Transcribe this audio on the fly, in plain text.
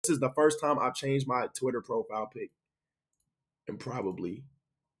This is the first time I've changed my Twitter profile pic in probably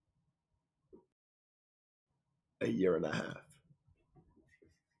a year and a half.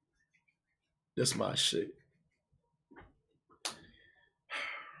 This my shit.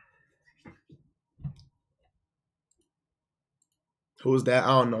 Who's that? I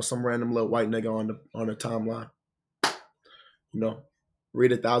don't know. Some random little white nigga on the timeline. You know,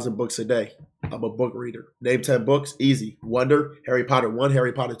 read 1,000 books a day. I'm a book reader. Name 10 books. Easy. Wonder. Harry Potter 1,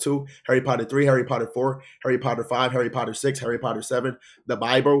 Harry Potter 2, Harry Potter 3, Harry Potter 4, Harry Potter 5, Harry Potter 6, Harry Potter 7, The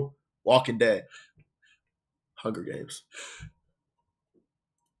Bible, Walking Dead, Hunger Games.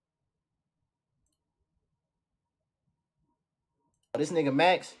 This nigga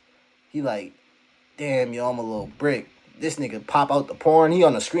Max, he like, damn, yo, I'm a little brick. This nigga pop out the porn. He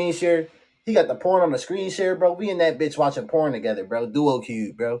on the screen share. He got the porn on the screen share, bro. We and that bitch watching porn together, bro. Duo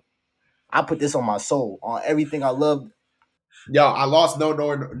cube, bro. I put this on my soul, on everything I love. Yo, I lost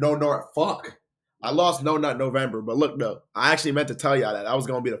fuck. I lost No Nut November, but look though, I actually meant to tell y'all that was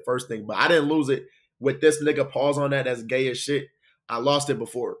gonna be the first thing, but I didn't lose it with this nigga pause on that. That's gay as shit. I lost it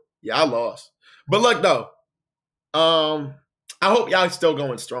before. Yeah, I lost. But look though, I hope y'all still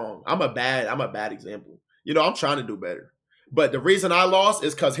going strong. I'm a bad example. You know, I'm trying to do better. But the reason I lost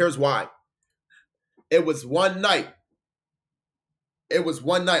is because here's why. It was one night.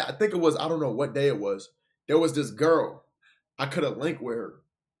 I think it was, I don't know what day it was. There was this girl. I could have linked with her.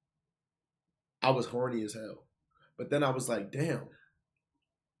 I was horny as hell. But then I was like, damn,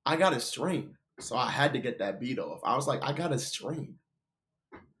 I got a stream. So I had to get that beat off. I was like, I got a stream.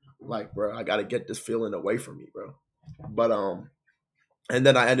 Like, bro, I got to get this feeling away from me, bro. But, and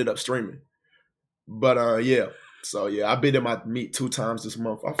then I ended up streaming. But, yeah. So, yeah, I've been in my meat 2 times this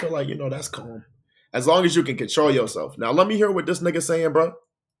month. I feel like, you know, that's calm. As long as you can control yourself. Now, let me hear what this nigga saying, bro.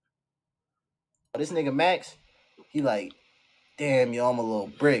 This nigga Max, he like, damn, yo, I'm a little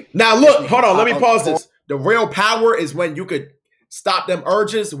brick. Now, look, hold on. Let me pause this. The real power is when you could stop them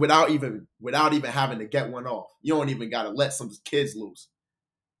urges without even having to get one off. You don't even got to let some kids loose.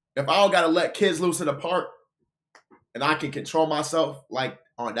 If I don't got to let kids loose in the park and I can control myself, like,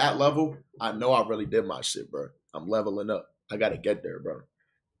 on that level, I know I really did my shit, bro. I'm leveling up. I got to get there, bro.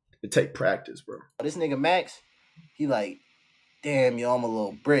 It take practice, bro. This nigga Max, he like, damn, yo, I'm a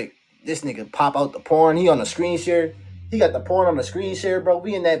little brick. This nigga pop out the porn. He on the screen share. He got the porn on the screen share, bro.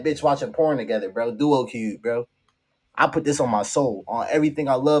 We and that bitch watching porn together, bro. Duo cube, bro. I put this on my soul, on everything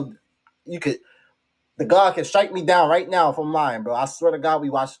I love. The God can strike me down right now if I'm lying, bro. I swear to God,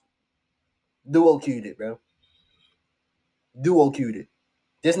 we watched Duo cubed it, bro. Duo cubed it.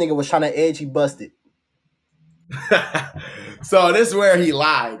 This nigga was trying to edge, he busted. So this is where he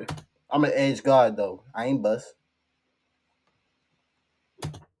lied. I'm an edge guard though. I ain't bust.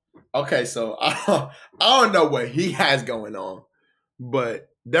 Okay, so I don't know what he has going on, but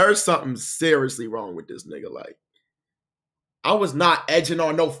there's something seriously wrong with this nigga. Like, I was not edging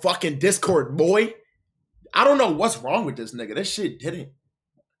on no fucking Discord, boy. I don't know what's wrong with this nigga. This shit didn't.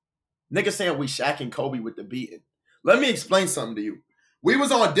 Nigga saying we Shaq and Kobe with the beating. Let me explain something to you. We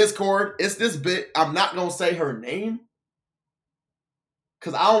was on Discord. It's this bit. I'm not going to say her name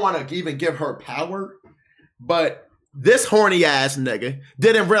because I don't want to even give her power. But this horny ass nigga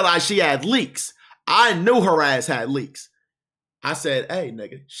didn't realize she had leaks. I knew her ass had leaks. I said, hey,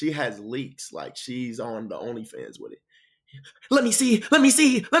 nigga, she has leaks. Like, she's on the OnlyFans with it. Let me see. Let me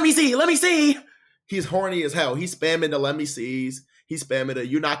see. Let me see. Let me see. He's horny as hell. He's spamming the let me sees. He's spamming the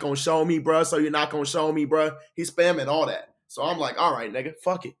you're not going to show me, bruh, so you're not going to show me, bruh. He's spamming all that. So I'm like, all right, nigga,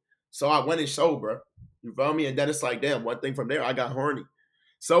 fuck it. So I went and showed, bro. You feel me? And then it's like, damn, one thing from there, I got horny.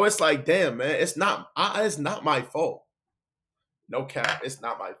 So it's like, damn, man, it's not my fault. No cap, it's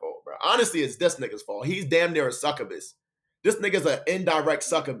not my fault, bro. Honestly, it's this nigga's fault. He's damn near a succubus. This nigga's an indirect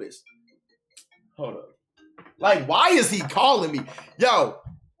succubus. Hold up. Like, why is he calling me? Yo,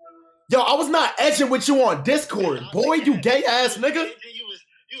 I was not edging with you on Discord, boy, you gay ass nigga.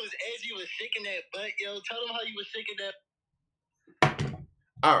 You was edgy, you was shaking that butt, yo. Tell them how you was shaking that.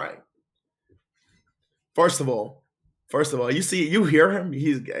 All right. First of all, you hear him?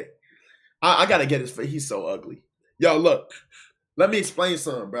 He's gay. I gotta get his face. He's so ugly. Yo, look. Let me explain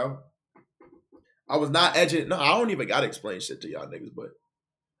something, bro. I was not edging. No, I don't even gotta explain shit to y'all niggas, but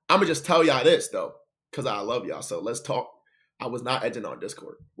I'm gonna just tell y'all this, though, because I love y'all. So let's talk. I was not edging on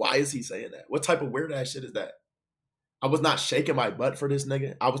Discord. Why is he saying that? What type of weird ass shit is that? I was not shaking my butt for this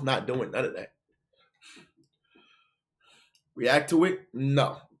nigga. I was not doing none of that. React to it?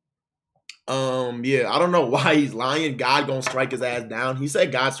 No. Yeah, I don't know why he's lying. God gonna strike his ass down. He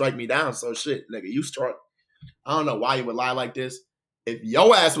said God strike me down, so shit, nigga, you struck. I don't know why he would lie like this. If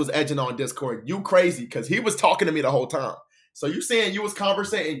your ass was edging on Discord, you crazy, because he was talking to me the whole time. So you saying you was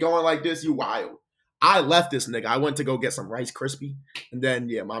conversating going like this, you wild. I left this nigga. I went to go get some Rice Krispie. And then,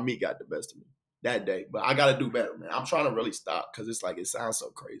 yeah, my meat got the best of me that day. But I got to do better, man. I'm trying to really stop because it's like, it sounds so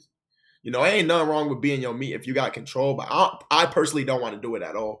crazy. You know, ain't nothing wrong with being your meat if you got control. But I personally don't want to do it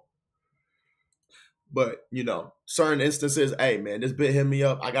at all. But, you know, certain instances, hey, man, this bit hit me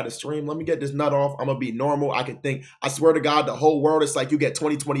up. I got to stream. Let me get this nut off. I'm going to be normal. I can think. I swear to God, the whole world, it's like you get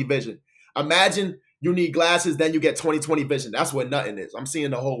 20/20 vision. Imagine you need glasses, then you get 20/20 vision. That's what nothing is. I'm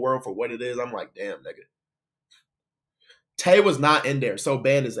seeing the whole world for what it is. I'm like, damn, nigga. Tay was not in there, so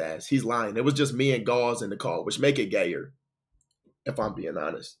ban his ass. He's lying. It was just me and Gaws in the call, which make it gayer, if I'm being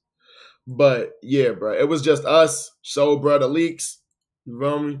honest. But, yeah, bro, it was just us. So, bro, the leaks. You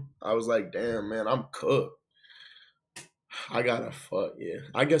feel me? I was like, damn, man, I'm cooked. I gotta fuck, yeah.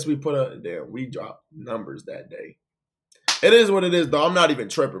 I guess we we dropped numbers that day. It is what it is, though. I'm not even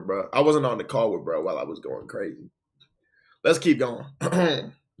tripping, bro. I wasn't on the call with bro while I was going crazy. Let's keep going.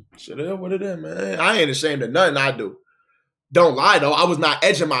 Shit is what it is, man. I ain't ashamed of nothing I do. Don't lie, though. I was not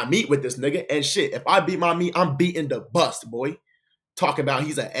edging my meat with this nigga. And shit, if I beat my meat, I'm beating the bust, boy. Talking about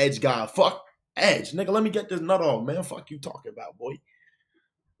he's an edge guy. Fuck edge. Nigga, let me get this nut off, man. Fuck you talking about, boy.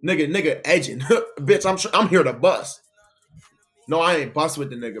 Nigga edging. Bitch, I'm here to bust. No, I ain't bust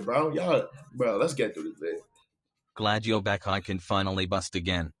with the nigga, bro. Y'all, bro, let's get through this bit. Glad you're back. I can finally bust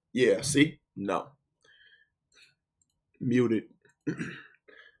again. Yeah, see? No. Muted.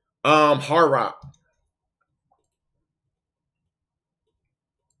 Hard rock.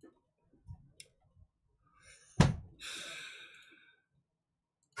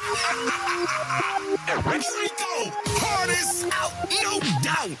 Hardest out, no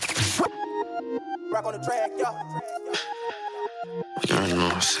doubt. Rock on the track, y'all. You know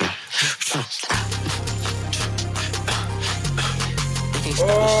what's up.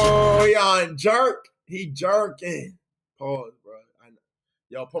 Oh, y'all jerk. He jerking. Pause, bro.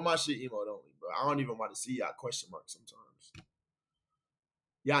 Yo, put my shit emote on me, bro. I don't even want to see y'all question marks sometimes.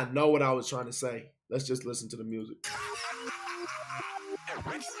 Y'all know what I was trying to say. Let's just listen to the music.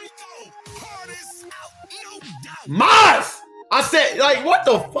 Maz! I said, like, what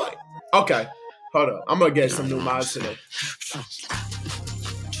the fuck? Okay, hold on. I'm gonna get some new Maz today.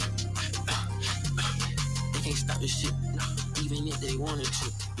 They can't stop this shit, even if they wanted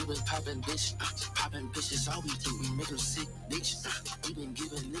to. We been popping bitches, all we do. We make them sick, bitch. We been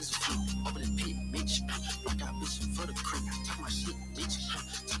giving niggas a few. Open the pit, bitch. Rock out bitches for the crew. Talk my shit, bitch.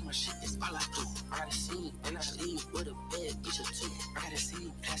 Talk my shit, that's all I do. I gotta see, and I leave with a bad bitch or two. I gotta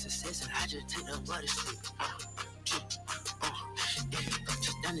see, past success, and I just take the bloody shit.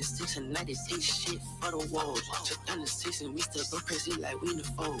 Took down the 6 and 98 shit for the walls. Took down the 6 and we still go crazy like we in the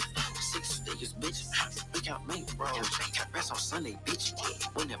fold. 6 figures, bitch. We count bank bros. Count rest on Sunday, bitch.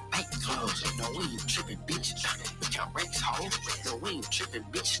 When the bank closed. No, we ain't tripping, bitch. We count racks, ho. No, we ain't tripping,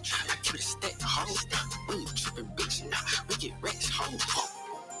 bitch. I keep it stack, ho. We ain't tripping, bitch. We get racks, ho.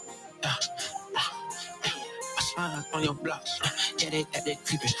 I slide on your block. Yeah, they got that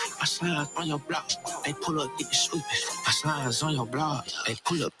creeping. I slide on your block. They pull up, get the sweeping. I slide on your block. They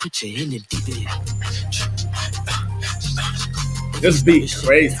pull up, put you in the deep end. This beat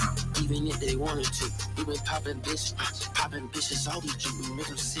crazy. Even if they wanted to, we been popping bitches, all we do. We make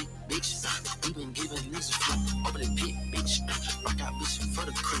them sick, bitch. We been giving niggas a few. Open the pit, bitch. Rock out bitches for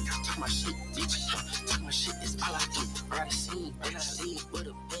the crew. Talk my shit, bitch. Talk my shit, that's all I do. I gotta see, with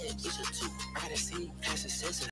a bad bitch or two. I gotta see.